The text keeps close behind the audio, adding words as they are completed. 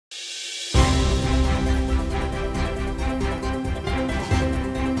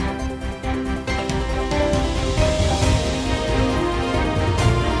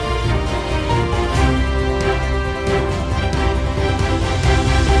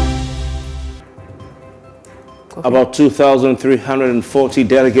Kofi? About 2,340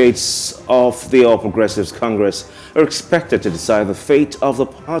 delegates of the All Progressives Congress are expected to decide the fate of the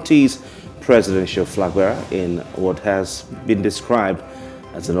party's presidential flag bearer in what has been described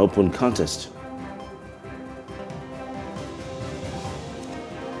as an open contest.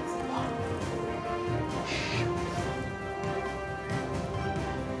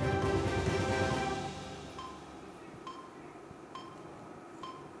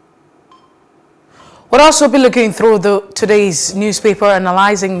 We'll also be looking through today's newspaper,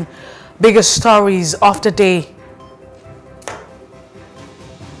 analyzing biggest stories of the day.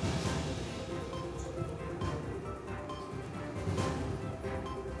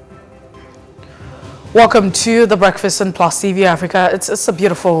 Welcome to the Breakfast on Plus TV Africa. It's a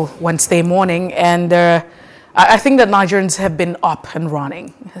beautiful Wednesday morning, and I think that Nigerians have been up and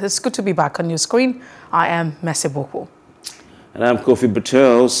running. It's good to be back on your screen. I am Messi Boko. And I'm Kofi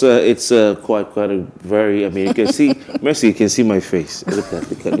Battels. It's quite a very, I mean, you can see, Mercy, you can see my face. Look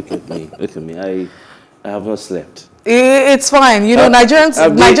at me. I have not slept. It's fine. You know,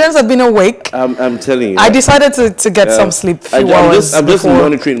 Nigerians have been awake. I'm telling you. I decided to get some sleep. I'm just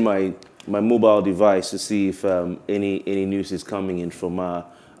monitoring my mobile device to see if any news is coming in from our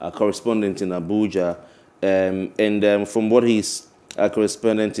correspondent in Abuja. And from what our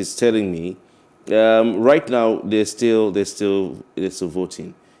correspondent is telling me, right now, they're still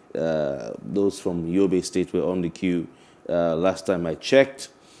voting. Those from Yobe State were on the queue last time I checked,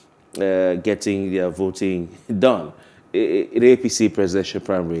 getting their voting done. The APC presidential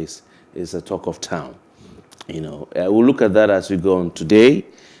primaries is a talk of town. You know, we'll look at that as we go on today.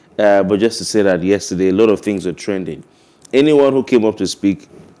 But just to say that yesterday, a lot of things were trending. Anyone who came up to speak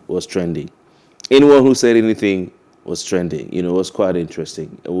was trending. Anyone who said anything was trending. You know, it was quite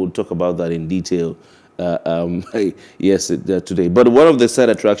interesting. We'll talk about that in detail today. But one of the side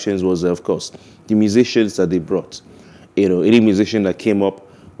attractions was, of course, the musicians that they brought. You know, any musician that came up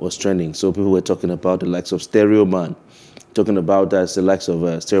was trending. So people were talking about the likes of Stereo Man, talking about the likes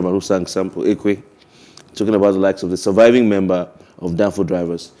of Stereo Man who sang Sample Ekwe, talking about the likes of the surviving member of Danfo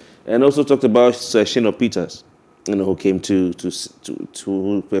Drivers, and also talked about Shino Peters, you know, who came to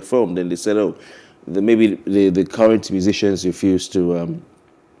perform. Then they said, oh, maybe the current musicians refused to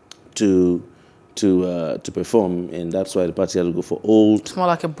perform, and that's why the party had to go for old. It's more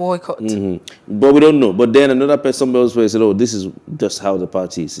like a boycott. But we don't know. But then another person else said, oh, this is just how the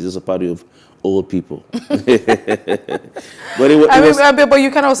party is. It's just a party of old people. But but you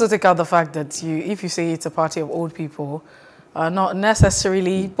can also take out the fact that if you say it's a party of old people, not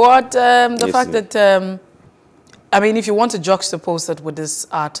necessarily, but the fact that, I mean, if you want to juxtapose that with this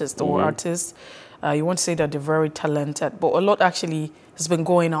artist or artists, you want to say that they're very talented, but a lot actually has been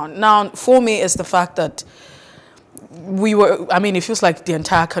going on. Now, for me, it's the fact that it feels like the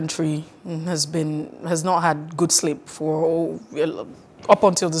entire country has not had good sleep for up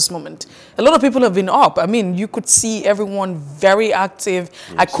until this moment. A lot of people have been up. I mean, you could see everyone very active.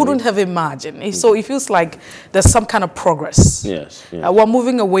 Yes, I couldn't have imagined. So it feels like there's some kind of progress. Yes. We're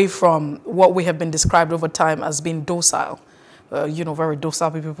moving away from what we have been described over time as being docile. Very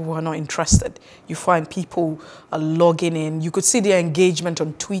docile people who are not interested. You find people logging in. You could see their engagement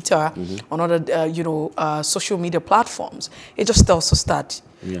on Twitter, on other, social media platforms. It just tells us that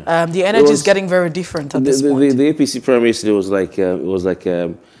the energy is getting very different at this point. The APC primary today was like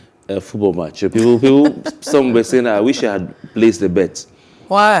a football match. People, some were saying, I wish I had placed the bet.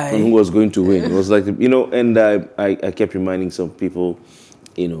 Why? On who was going to win. It was like, and I kept reminding some people,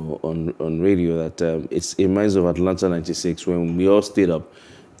 on radio that it reminds of Atlanta '96 when we all stayed up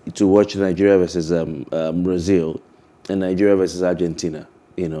to watch Nigeria versus Brazil and Nigeria versus Argentina.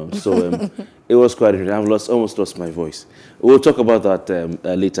 So it was quite interesting. I've almost lost my voice. We'll talk about that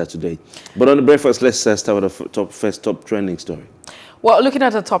later today. But on the breakfast, let's start with the top trending story. Well, looking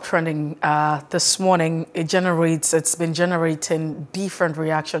at the top trending this morning, it's been generating different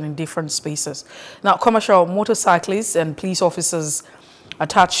reaction in different spaces. Now, commercial motorcyclists and police officers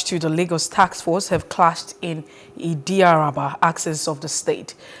attached to the Lagos task force have clashed in Idiaraba axis of the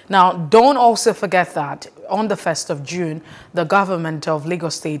state. Now, don't also forget that on the 1st of June, the government of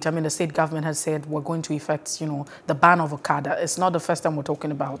Lagos State, the state government has said we're going to effect, the ban of Okada. It's not the first time we're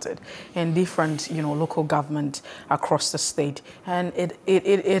talking about it in different, local government across the state. And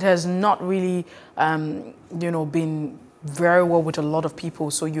it has not really, been very well with a lot of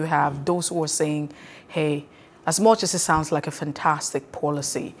people. So you have those who are saying, hey, as much as it sounds like a fantastic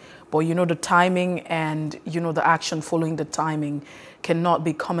policy, but the timing and the action following the timing cannot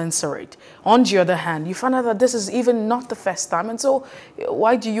be commensurate. On the other hand, you find out that this is even not the first time, and so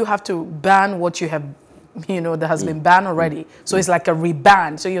why do you have to ban what you have that has been banned already. So it's like a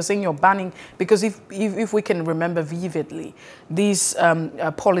reban. So you're saying you're banning, because if we can remember vividly, this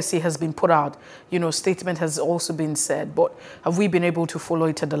policy has been put out, statement has also been said, but have we been able to follow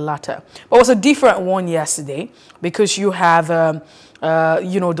it to the latter? But it was a different one yesterday, because you have,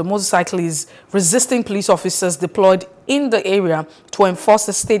 the motorcyclists resisting police officers deployed in the area to enforce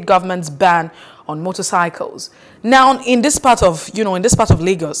the state government's ban on motorcycles. Now, in this part of,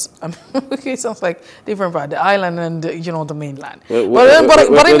 Lagos, okay, sounds like different part, the island and, the mainland.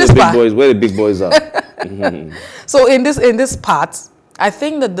 But in this part, where the big boys are. So in this part, I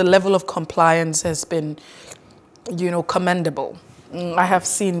think that the level of compliance has been, commendable. I have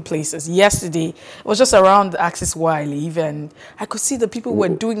seen places. Yesterday, it was just around the axis where I live, and I could see that people were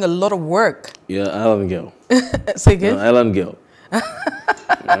doing a lot of work. Yeah, island girl. Say again? No, island girl.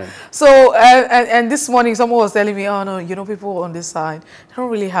 Right. So, and this morning someone was telling me, oh no, people on this side, they don't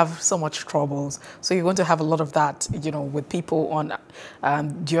really have so much troubles. So you're going to have a lot of that, with people on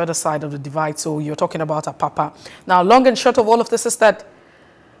the other side of the divide. So you're talking about Apapa. Now, long and short of all of this is that,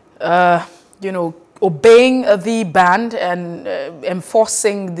 obeying the ban and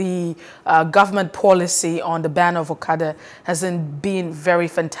enforcing the government policy on the ban of Okada has been very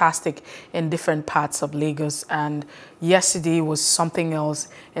fantastic in different parts of Lagos. And yesterday was something else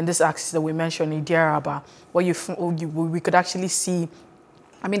in this axis that we mentioned in Diaraba, where we could actually see,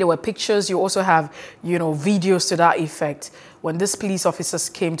 there were pictures. You also have, videos to that effect, when these police officers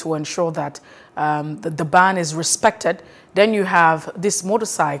came to ensure that the ban is respected. Then you have this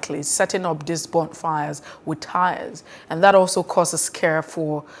motorcyclists setting up these bonfires with tires, and that also causes scare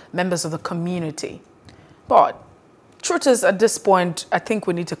for members of the community. But truth is, at this point, I think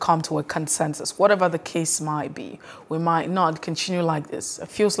we need to come to a consensus. Whatever the case might be, we might not continue like this. It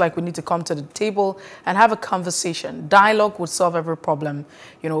feels like we need to come to the table and have a conversation. Dialogue would solve every problem.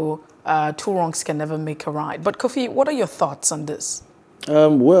 Two wrongs can never make a right. But Kofi, what are your thoughts on this?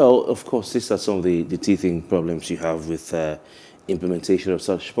 Well, of course, these are some of the teething problems you have with implementation of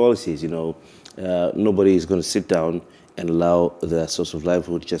such policies. Nobody is going to sit down and allow their source of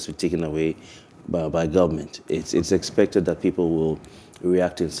livelihood just to be taken away by government. It's expected that people will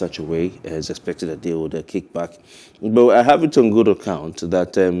react in such a way. It's expected that they would kick back. But I have it on good account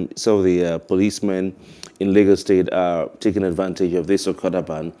that some of the policemen in Lagos State are taking advantage of this Okada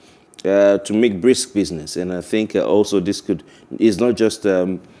ban to make brisk business. And I think also this is not just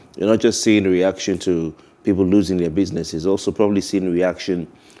you're not just seeing a reaction to people losing their business. It's also probably seeing a reaction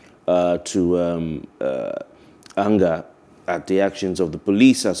to anger at the actions of the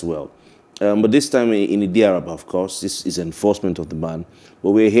police as well. But this time in Idiaraba, of course, this is enforcement of the ban.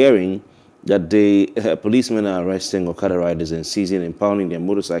 But we're hearing that the policemen are arresting Okada riders and seizing and impounding their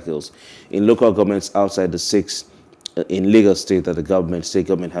motorcycles in local governments outside the 6 in Lagos State that the state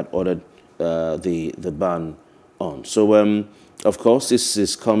government had ordered the ban on. So, of course, this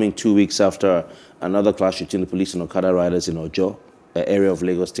is coming 2 weeks after another clash between the police and Okada riders in Ojo, area of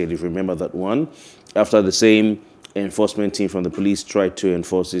Lagos State, if you remember that one, after the same enforcement team from the police tried to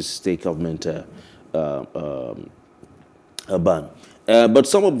enforce this state government ban. But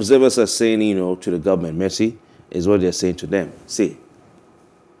some observers are saying, to the government, mercy is what they're saying to them. See,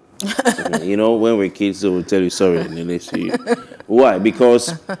 when we're kids, they will tell you sorry and then they see you. Why?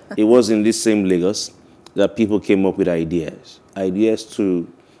 Because it was in this same Lagos that people came up with ideas to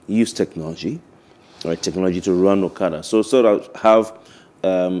use technology, right? Technology to run Okada. So sort of have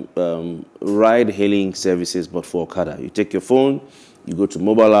ride-hailing services, but for Okada. You take your phone, you go to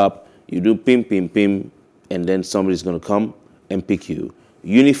mobile app, you do pim, pim, pim, and then somebody's going to come and pick you.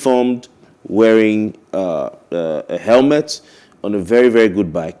 Uniformed, wearing a helmet on a very, very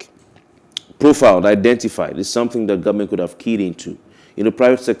good bike. Profiled, identified. It's something that government could have keyed into.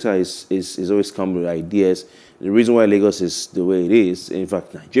 Private sector is always come with ideas. The reason why Lagos is the way it is, in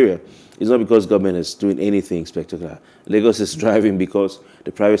fact, Nigeria, is not because government is doing anything spectacular. Lagos is thriving because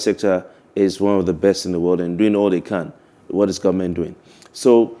the private sector is one of the best in the world and doing all they can. What is government doing?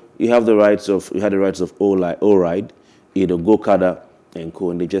 So you have the rights of O-Ride, Go-Kada and Co.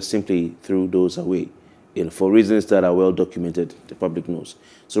 And they just simply threw those away, for reasons that are well documented. The public knows.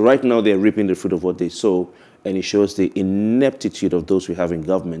 So right now they're reaping the fruit of what they sow, and it shows the ineptitude of those we have in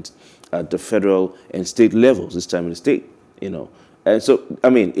government at the federal and state levels. This time in the state, And so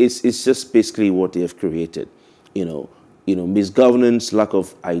it's just basically what they have created, misgovernance, lack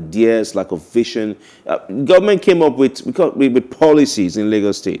of ideas, lack of vision. Government came up with policies in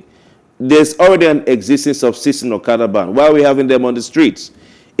Lagos State. There's already an existing subsisting Okada ban. Why are we having them on the streets?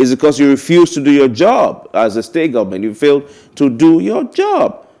 It's because you refuse to do your job as a state government. You failed to do your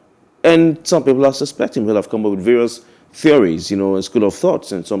job. And some people are suspecting, people have come up with various theories, and school of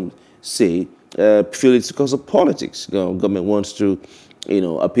thoughts. And some say feel it's because of politics. Government wants to,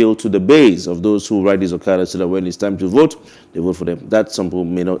 appeal to the base of those who ride these Okada so that when it's time to vote, they vote for them. That some people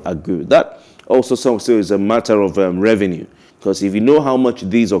may not agree with that. Also, some say it's a matter of revenue. Because if you know how much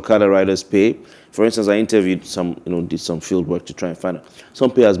these Okada riders pay, for instance, I interviewed some, did some field work to try and find out. Some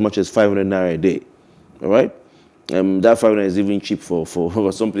pay as much as 500 naira a day, all right? That 500 is even cheap for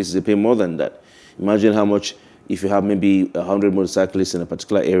some places. They pay more than that. Imagine how much if you have maybe 100 motorcyclists in a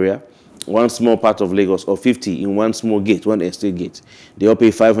particular area, one small part of Lagos, or 50 in one small gate, one estate gate. They all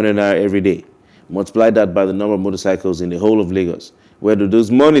pay 500 naira every day. Multiply that by the number of motorcycles in the whole of Lagos. Where do those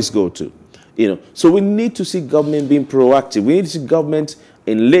monies go to? So we need to see government being proactive. We need to see government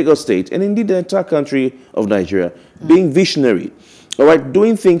in Lagos State and indeed the entire country of Nigeria being visionary. All right,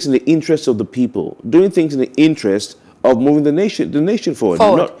 doing things in the interest of the people, doing things in the interest of moving the nation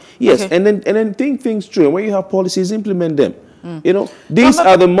forward. Yes, okay. and then think things through. And when you have policies, implement them. These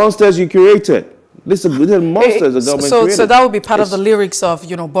are the monsters you created. These are the monsters the government created. So that would be part of the lyrics of,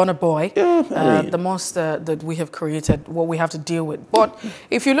 Burna Boy, the monster that we have created, what we have to deal with. But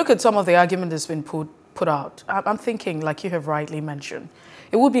if you look at some of the argument that's been put out, I'm thinking, like you have rightly mentioned,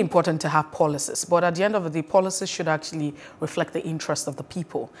 it would be important to have policies. But at the end of the day, policies should actually reflect the interest of the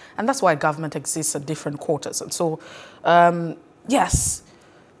people. And that's why government exists at different quarters. And so, yes,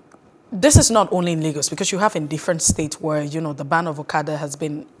 this is not only in Lagos, because you have in different states where, the ban of Okada has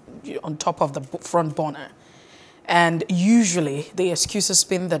been on top of the front burner. And usually the excuse has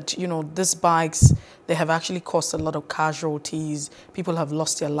been that, these bikes, they have actually caused a lot of casualties. People have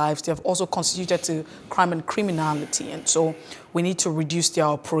lost their lives. They have also constituted to crime and criminality. And so we need to reduce their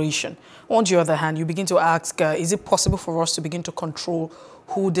operation. On the other hand, you begin to ask, is it possible for us to begin to control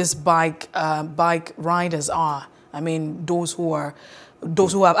who these bike riders are? I mean, those who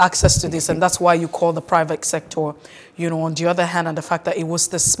have access to this, and that's why you call the private sector, on the other hand, and the fact that it was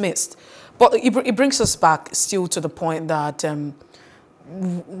dismissed. But it brings us back still to the point that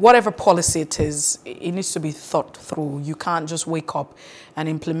whatever policy it is, it needs to be thought through. You can't just wake up and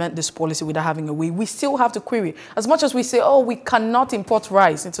implement this policy without having a way. We still have to query. As much as we say, oh, we cannot import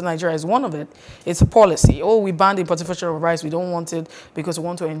rice into Nigeria, is one of it. It's a policy. Oh, we banned importation of rice. We don't want it because we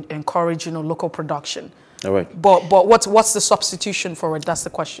want to encourage, local production. All right. But what's the substitution for it? That's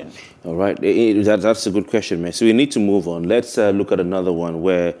the question. All right. That's a good question, man. So we need to move on. Let's look at another one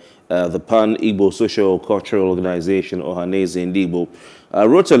where the Pan-Igbo Social Cultural Organization, Ohaneze Ndigbo,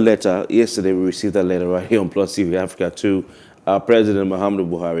 wrote a letter. Yesterday, we received that letter right here on Plus TV Africa to President Muhammadu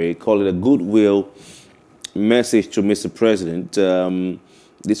Buhari, calling it a goodwill message to Mr. President.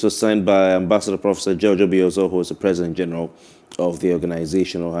 This was signed by Ambassador Professor George Obiozo, who is the President General of the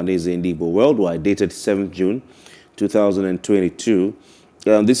organization Ohaneze Ndigbo Worldwide, dated 7th June 2022.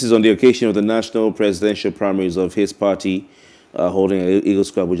 This is on the occasion of the national presidential primaries of his party, holding at Eagle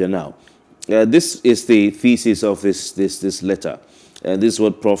Square, Abuja now. This is the thesis of this letter. And this is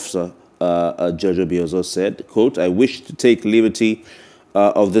what Professor George Obiozo said, quote, "I wish to take liberty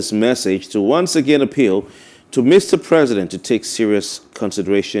of this message to once again appeal to Mr. President to take serious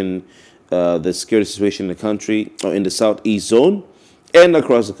consideration the security situation in the country, or in the Southeast zone, and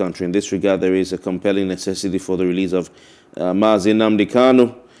across the country. In this regard, there is a compelling necessity for the release of Mazi Nnamdi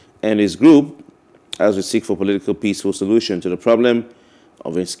Kanu and his group as we seek for political peaceful solution to the problem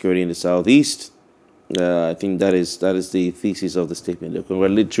of insecurity in the Southeast." I think that is the thesis of the statement. The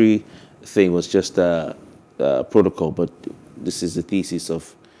congratulatory thing was just protocol, but this is the thesis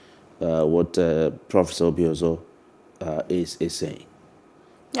of what Professor Obiozo is saying.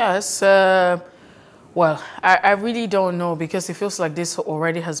 Yes, well, I really don't know, because it feels like this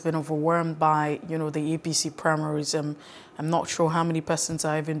already has been overwhelmed by, the APC primaries. I'm not sure how many persons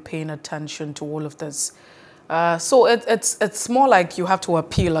are even paying attention to all of this. So it's more like you have to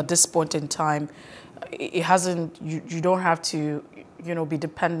appeal at this point in time. It hasn't, you don't have to, be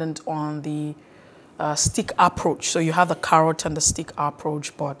dependent on the stick approach. So you have the carrot and the stick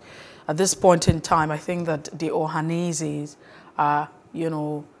approach, but at this point in time, I think that the Ohanezes are,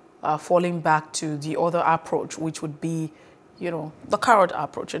 falling back to the other approach, which would be, the carrot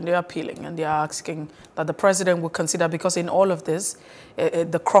approach, and they're appealing and they're asking that the president would consider, because in all of this,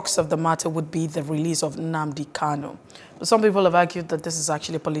 the crux of the matter would be the release of Nnamdi Kanu. But some people have argued that this is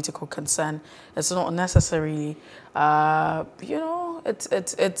actually a political concern. It's not necessarily, it's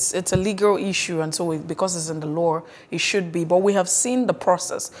a legal issue, and so because it's in the law, it should be. But we have seen the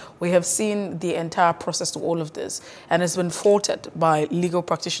process. We have seen the entire process to all of this, and it's been faulted by legal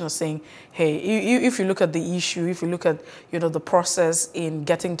practitioners saying, hey, if you look at the issue, if you look at, the process in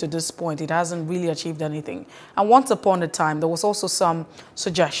getting to this point, it hasn't really achieved anything. And once upon a time, there was also some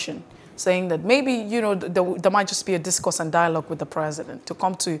suggestion saying that maybe, you know, there might just be a discourse and dialogue with the president to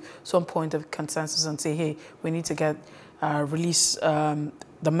come to some point of consensus and say, hey, we need to get release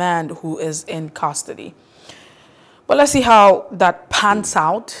the man who is in custody. But let's see how that pans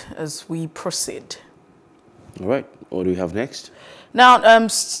out as we proceed. All right. What do we have next? Now,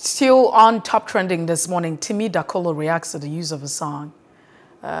 still on top trending this morning, Timi Dakolo reacts to the use of a song.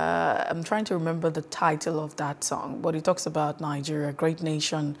 I'm trying to remember the title of that song, but it talks about Nigeria, great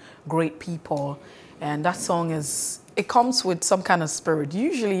nation, great people. And that song it comes with some kind of spirit.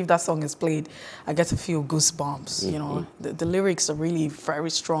 Usually if that song is played, I get to feel goosebumps, you know. The lyrics are really very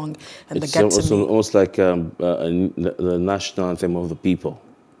strong and they get to me. Almost like the national anthem of the people.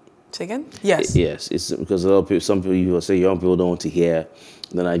 Say again? Yes. Yes, it's because a lot of people, some people will say young people don't want to hear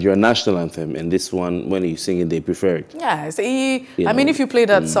the Nigerian national anthem, and this one, when you sing it, they prefer it. Yeah, I mean, if you play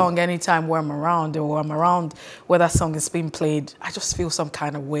that song anytime where I'm around or I'm around where that song is being played, I just feel some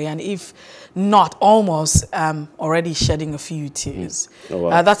kind of way. And if not, almost already shedding a few tears. Oh,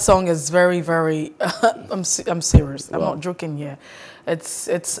 wow. That song is very, very, I'm serious. I'm not joking here.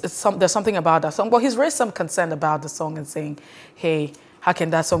 There's something about that song. But he's raised some concern about the song and saying, hey, how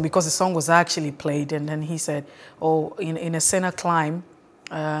can that song, because the song was actually played, and then he said, oh, in a Senate climb,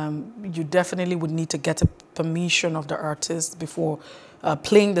 you definitely would need to get a permission of the artist before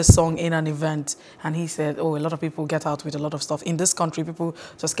playing the song in an event. And he said, oh, a lot of people get out with a lot of stuff. In this country, people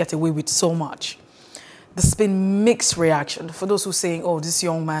just get away with so much. There's been mixed reaction. For those who are saying, oh, this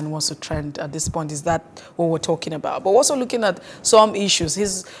young man wants to trend at this point, is that what we're talking about? But also looking at some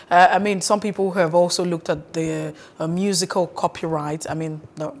issues. I mean, some people have also looked at the musical copyright, I mean,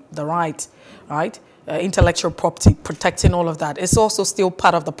 the right? Intellectual property, protecting all of that. It's also still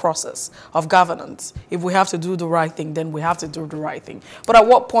part of the process of governance. If we have to do the right thing, then we have to do the right thing. But at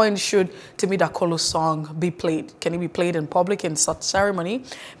what point should Timi Dakolo's song be played? Can it be played in public in such ceremony?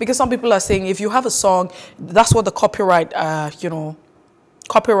 Because some people are saying if you have a song, that's what the copyright,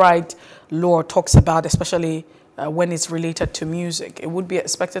 copyright law talks about, especially when it's related to music. It would be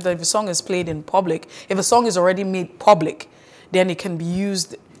expected that if a song is played in public, if a song is already made public, then it can be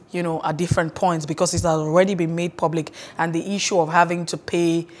used, you know, at different points because it has already been made public, and the issue of having to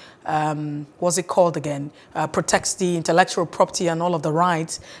pay, what's it called again, protects the intellectual property and all of the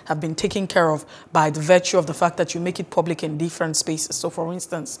rights have been taken care of by the virtue of the fact that you make it public in different spaces. So for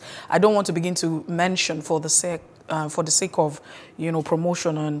instance, I don't want to begin to mention for the sake of, you know,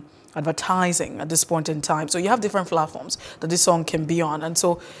 promotion and advertising at this point in time. So you have different platforms that this song can be on. And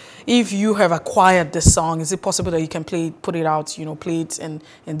so if you have acquired this song, is it possible that you can put it out, you know, play it in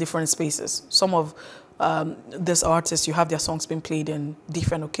different spaces? Some of these artists, you have their songs being played in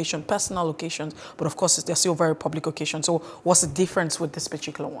different occasions, personal occasions, but of course they're still very public occasions. So what's the difference with this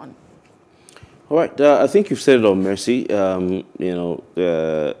particular one? All right, I think you've said it all, Mercy. You know,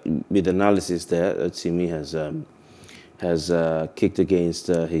 with analysis there, Timi has kicked against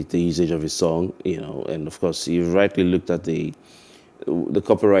the usage of his song, you know, and of course you've rightly looked at the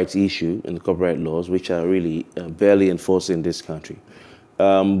copyright issue and the copyright laws, which are really barely enforced in this country.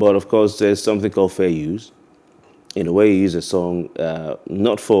 But of course there's something called fair use, in a way you use a song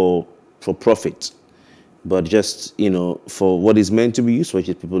not for profit, but just, you know, for what is meant to be used for, which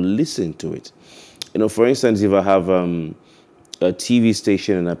is people listen to it. You know, for instance, if I have a TV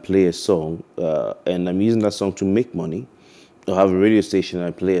station and I play a song and I'm using that song to make money, or have a radio station and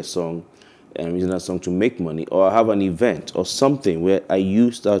I play a song and I'm using that song to make money, or I have an event or something where I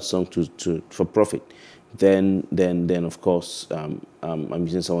use that song for profit, then of course I'm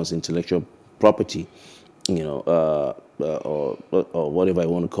using someone's intellectual property, you know, or whatever I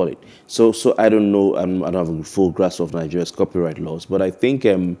want to call it. So I don't know, I don't have a full grasp of Nigeria's copyright laws, but I think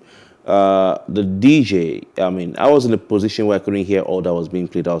the DJ, I mean, I was in a position where I couldn't hear all that was being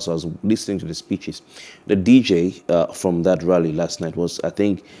played out, so I was listening to the speeches. The DJ from that rally last night was, I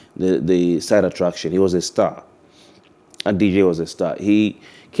think, the side attraction. He was a star. And DJ was a star. He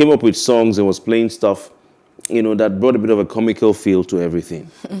came up with songs and was playing stuff, you know, that brought a bit of a comical feel to everything.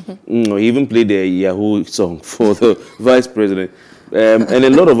 You know, he even played the Yahoo song for the vice president. And a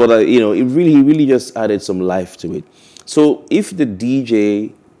lot of other, you know, it really just added some life to it. So if the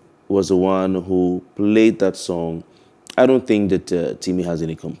DJ was the one who played that song, I don't think that Timi has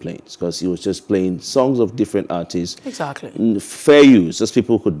any complaints, because he was just playing songs of different artists. Exactly. Fair use, just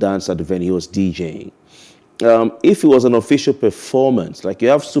people could dance at the venue. He was DJing. If it was an official performance, like you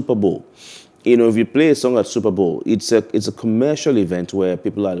have Super Bowl, you know, if you play a song at Super Bowl, it's a commercial event where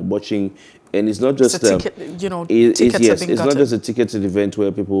people are watching, and it's not just ticket, you know, tickets it's not just a ticketed event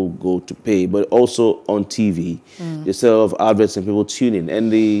where people go to pay, but also on TV. There's a lot of adverts and people tune in,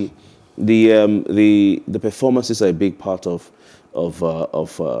 and the performances are a big part of of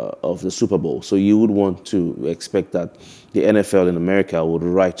the Super Bowl. So you would want to expect that the NFL in America would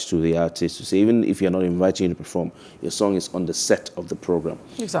write to the artist to say, even if you're not inviting you to perform, your song is on the set of the program.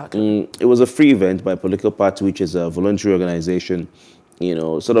 Exactly. It was a free event by a political party, which is a voluntary organization, you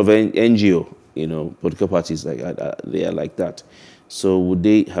know, sort of an NGO. You know, political parties they are like that. So would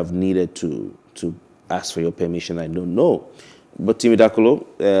they have needed to ask for your permission? I don't know. But Timi Dakolo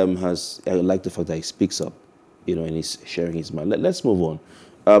I like the fact that he speaks up, you know, and he's sharing his mind. Let's move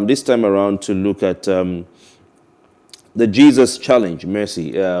on. This time around to look at the Jesus Challenge.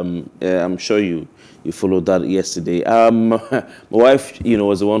 Mercy, I'm sure you followed that yesterday. My wife, you know,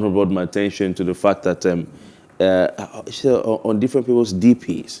 was the one who brought my attention to the fact that on different people's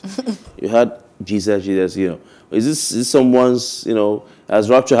DPs, you had Jesus, you know. Is this someone's, you know, has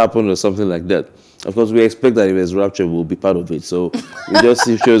rapture happened or something like that? Of course, we expect that if there's rapture, we'll be part of it. So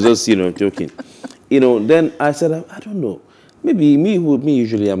she was just, you know, joking. You know, then I said, I don't know. Maybe me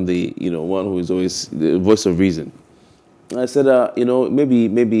usually I'm the, you know, one who is always the voice of reason. I said, you know,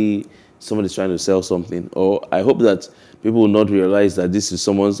 maybe somebody's trying to sell something, or I hope that people will not realize that this is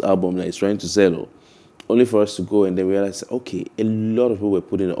someone's album that is trying to sell, only for us to go and then realize, okay, a lot of people were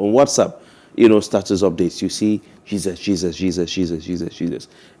putting it on WhatsApp, you know, status updates. You see Jesus, Jesus, Jesus, Jesus, Jesus, Jesus.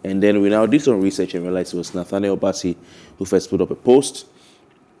 And then we now did some research and realized it was Nathaniel Bassey who first put up a post,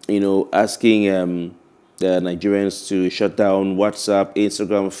 you know, asking the Nigerians to shut down WhatsApp,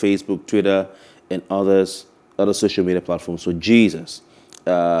 Instagram, Facebook, Twitter, and other social media platforms. So Jesus,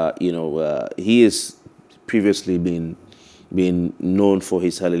 you know, he has previously been known for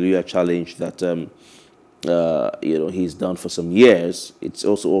his Hallelujah Challenge that you know, he's done for some years. It's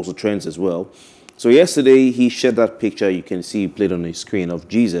also trends as well. So yesterday he shared that picture you can see played on his screen of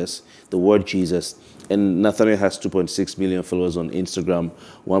Jesus, the word Jesus. And Nathaniel has 2.6 million followers on Instagram,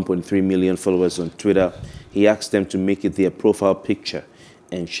 1.3 million followers on Twitter. He asked them to make it their profile picture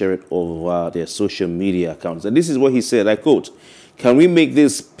and share it over their social media accounts. And this is what he said, I quote, "Can we make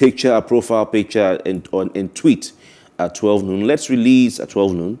this picture a profile picture and tweet at 12 noon? Let's release at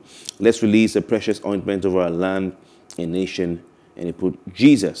 12 noon. Let's release a precious ointment over our land and nation." And he put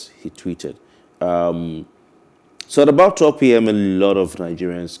Jesus, he tweeted. So at about 12 p.m., a lot of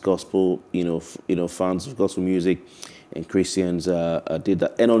Nigerians, gospel, you know, fans of gospel music and Christians did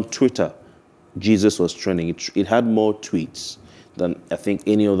that. And on Twitter, Jesus was trending. It had more tweets than I think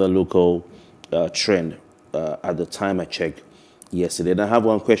any other local trend at the time I checked yesterday. And I have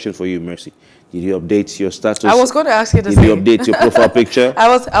one question for you, Mercy. Did you update your status? I was going to ask you the same. Did you update your profile picture? I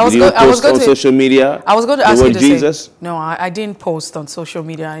was going to social media. I was going to ask you the Jesus? same. No, I didn't post on social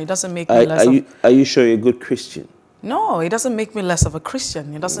media, and it doesn't make me less. Are you sure you're a good Christian? No, it doesn't make me less of a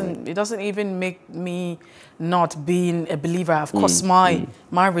Christian. It doesn't even make me not being a believer. Of course, my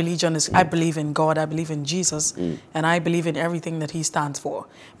religion is I believe in God, I believe in Jesus, and I believe in everything that he stands for.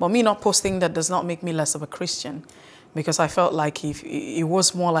 But me not posting that does not make me less of a Christian, because I felt like it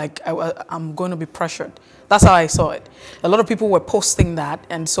was more like I'm going to be pressured. That's how I saw it. A lot of people were posting that,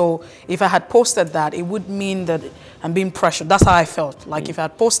 and so if I had posted that, it would mean that I'm being pressured. That's how I felt. Like if I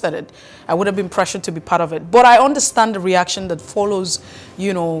had posted it, I would have been pressured to be part of it. But I understand the reaction that follows,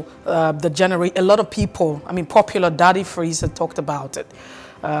 you know, a lot of people, I mean, popular Daddy Freeze had talked about it.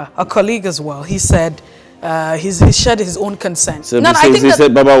 A colleague as well, he said, he shared his own consent. So he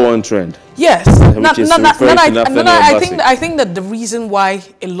said Baba one trend. Yes. I think that the reason why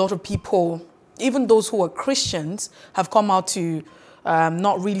a lot of people, even those who are Christians, have come out to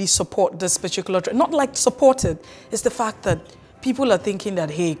not really support this particular trend, not like support it, is the fact that people are thinking that,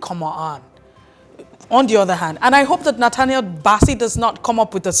 hey, come on. On the other hand, and I hope that Nathaniel Bassey does not come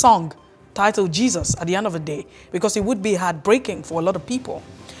up with a song titled Jesus at the end of the day, because it would be heartbreaking for a lot of people.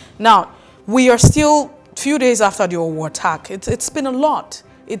 Now, we are still few days after the Owo attack. It's been a lot.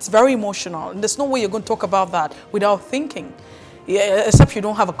 It's very emotional, and there's no way you're going to talk about that without thinking. Yeah, except you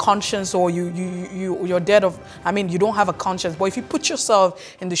don't have a conscience, or you're dead of, I mean, you don't have a conscience. But if you put yourself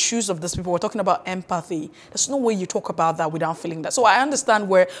in the shoes of these people, we're talking about empathy. There's no way you talk about that without feeling that. So I understand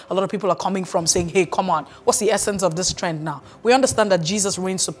where a lot of people are coming from, saying, hey, come on, what's the essence of this trend now? We understand that Jesus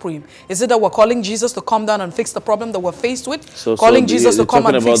reigns supreme. Is it that we're calling Jesus to come down and fix the problem that we're faced with? Calling Jesus to come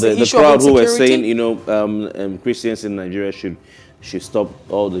and fix the issue of insecurity? The crowd who were saying, you know, Christians in Nigeria should stop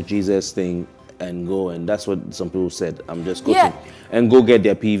all the Jesus thing and go, and that's what some people said. I'm just quoting. And go get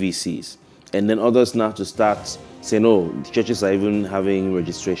their PVCs. And then others now to start saying, oh, churches are even having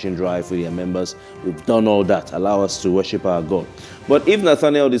registration drive for their members. We've done all that. Allow us to worship our God. But if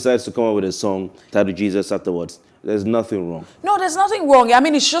Nathaniel decides to come up with a song titled Jesus afterwards, there's nothing wrong. No, there's nothing wrong. I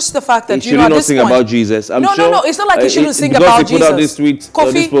mean, it's just the fact that, you know, at this point... He should not sing about Jesus. I'm sure, no, it's not like he shouldn't sing about Jesus. Out this tweet,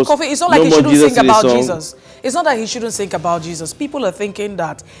 Kofi, it's not like he shouldn't sing about Jesus. It's not that he shouldn't think about Jesus. People are thinking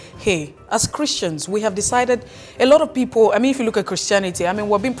that, hey, as Christians, we have decided, a lot of people, I mean, if you look at Christianity, I mean,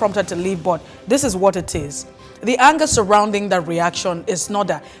 we're being prompted to leave, but this is what it is. The anger surrounding that reaction is not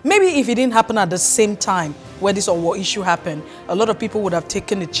that. Maybe if it didn't happen at the same time where this or what issue happened, a lot of people would have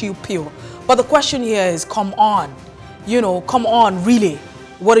taken a chill pill. But the question here is, come on, you know, come on, really.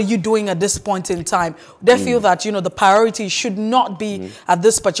 What are you doing at this point in time? They feel that, you know, the priority should not be at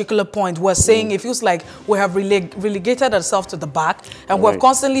this particular point. We're saying it feels like we have relegated ourselves to the back, and we've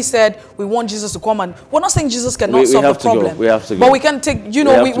constantly said we want Jesus to come, and we're not saying Jesus cannot solve the problem. We have to go. But we can take, you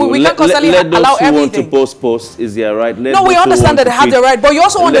know, we can't constantly allow everything. Want to post is their right. No, we understand that they have the right, but you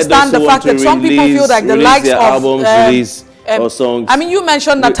also understand the fact that some people feel like the likes of albums, or songs. I mean, you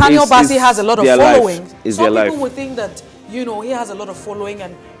mentioned Nathaniel Bassey has a lot of following. Some people would think that, you know, he has a lot of following,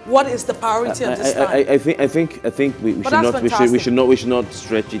 and what is the priority at this time? I think we should not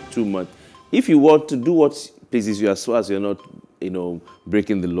stretch it too much. If you want to do what pleases you, as far as you're not, you know,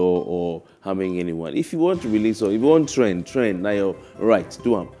 breaking the law or harming anyone. If you want to release, or if you want to trend, now you're right,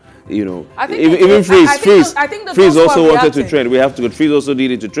 do them. You know, even Freeze also wanted to trend. We have to go. Freeze also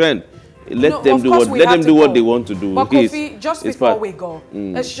needed to trend. Let them do what they want to do. But Kofi, just before we go,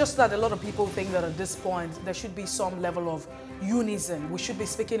 it's just that a lot of people think that at this point there should be some level of unison. We should be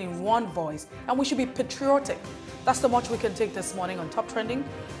speaking in one voice, and we should be patriotic. That's the much we can take this morning on Top Trending.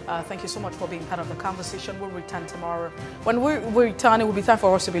 Thank you so much for being part of the conversation. We'll return tomorrow. When we return, it will be time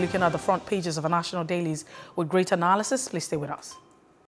for us to be looking at the front pages of our national dailies with great analysis. Please stay with us.